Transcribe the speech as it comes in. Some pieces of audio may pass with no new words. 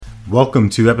Welcome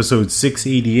to episode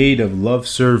 688 of Love,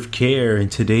 Serve, Care. And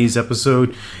today's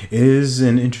episode is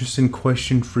an interesting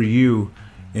question for you,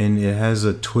 and it has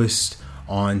a twist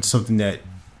on something that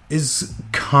is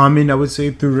common, I would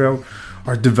say, throughout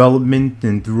our development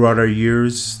and throughout our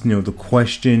years. You know, the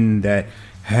question that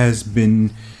has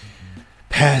been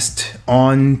passed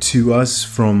on to us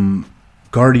from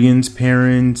guardians,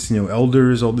 parents,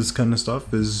 elders, all this kind of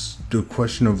stuff is the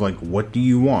question of what do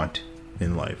you want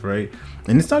in life, right?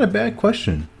 And it's not a bad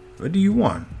question. What do you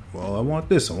want? Well, I want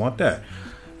this, I want that.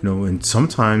 And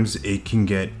sometimes it can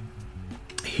get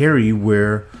hairy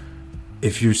where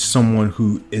if you're someone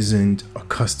who isn't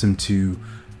accustomed to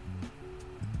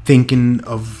thinking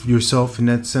of yourself in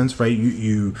that sense, right?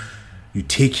 You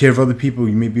take care of other people.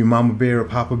 You may be a mama bear or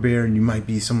papa bear, and you might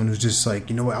be someone who's just what?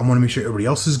 I want to make sure everybody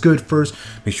else is good first.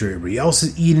 Make sure everybody else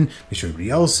is eating. Make sure everybody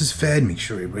else is fed. Make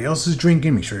sure everybody else is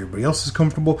drinking. Make sure everybody else is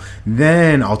comfortable.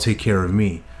 Then I'll take care of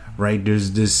me, right?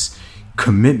 There's this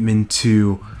commitment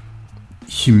to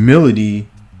humility,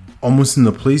 almost in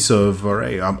the place of, all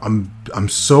right, I'm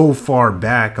so far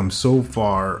back. I'm so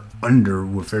far under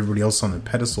with everybody else on the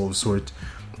pedestal of sorts,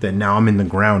 that now I'm in the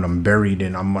ground, I'm buried,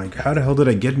 and I'm like, how the hell did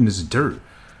I get in this dirt?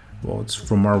 Well, it's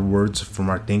from our words, from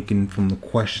our thinking, from the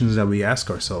questions that we ask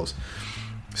ourselves.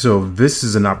 So this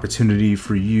is an opportunity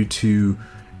for you to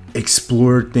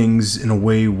explore things in a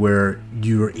way where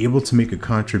you are able to make a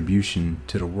contribution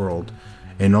to the world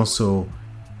and also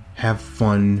have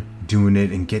fun doing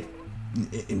it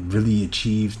and really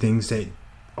achieve things that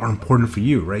are important for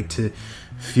you, right? To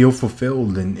feel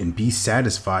fulfilled and be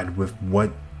satisfied with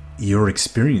what your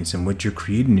experience and what you're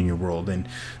creating in your world. And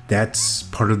that's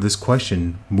part of this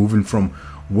question, moving from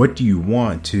what do you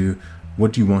want to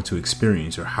what do you want to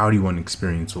experience, or how do you want to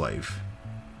experience life.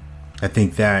 I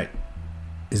think that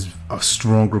is a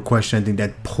stronger question. I think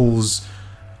that pulls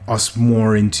us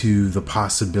more into the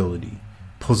possibility,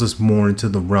 pulls us more into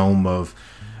the realm of,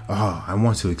 I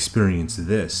want to experience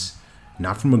this,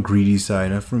 not from a greedy side,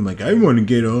 not from I want to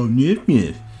get all nip.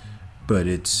 But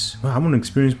it's, I want to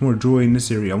experience more joy in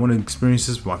this area. I want to experience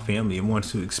this with my family. I want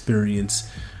to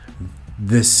experience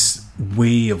this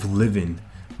way of living,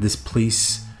 this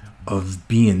place of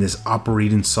being, this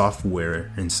operating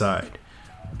software inside.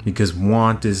 Because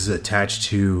want is attached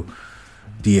to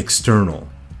the external.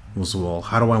 Well,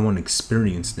 how do I want to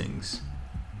experience things?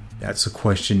 That's a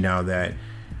question now that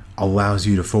allows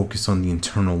you to focus on the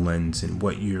internal lens and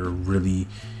what you're really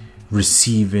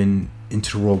receiving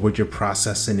into the world, what you're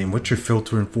processing and what you're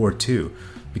filtering for too.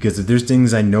 Because if there's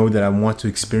things I know that I want to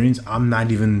experience, I'm not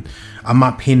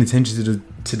paying attention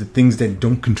to the things that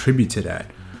don't contribute to that.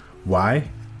 Why?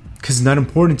 Because it's not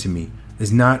important to me.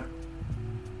 It's not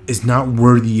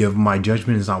worthy of my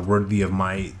judgment. It's not worthy of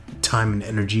my time and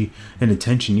energy and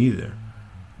attention either.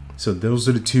 So those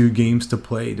are the two games to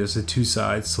play. Those are the two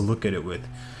sides to look at it with,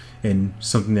 and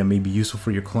something that may be useful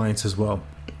for your clients as well.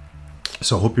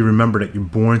 So I hope you remember that you're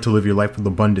born to live your life with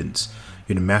abundance.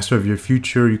 You're the master of your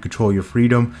future, you control your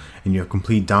freedom, and you have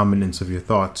complete dominance of your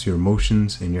thoughts, your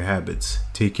emotions, and your habits.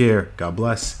 Take care. God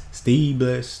bless. Stay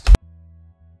blessed.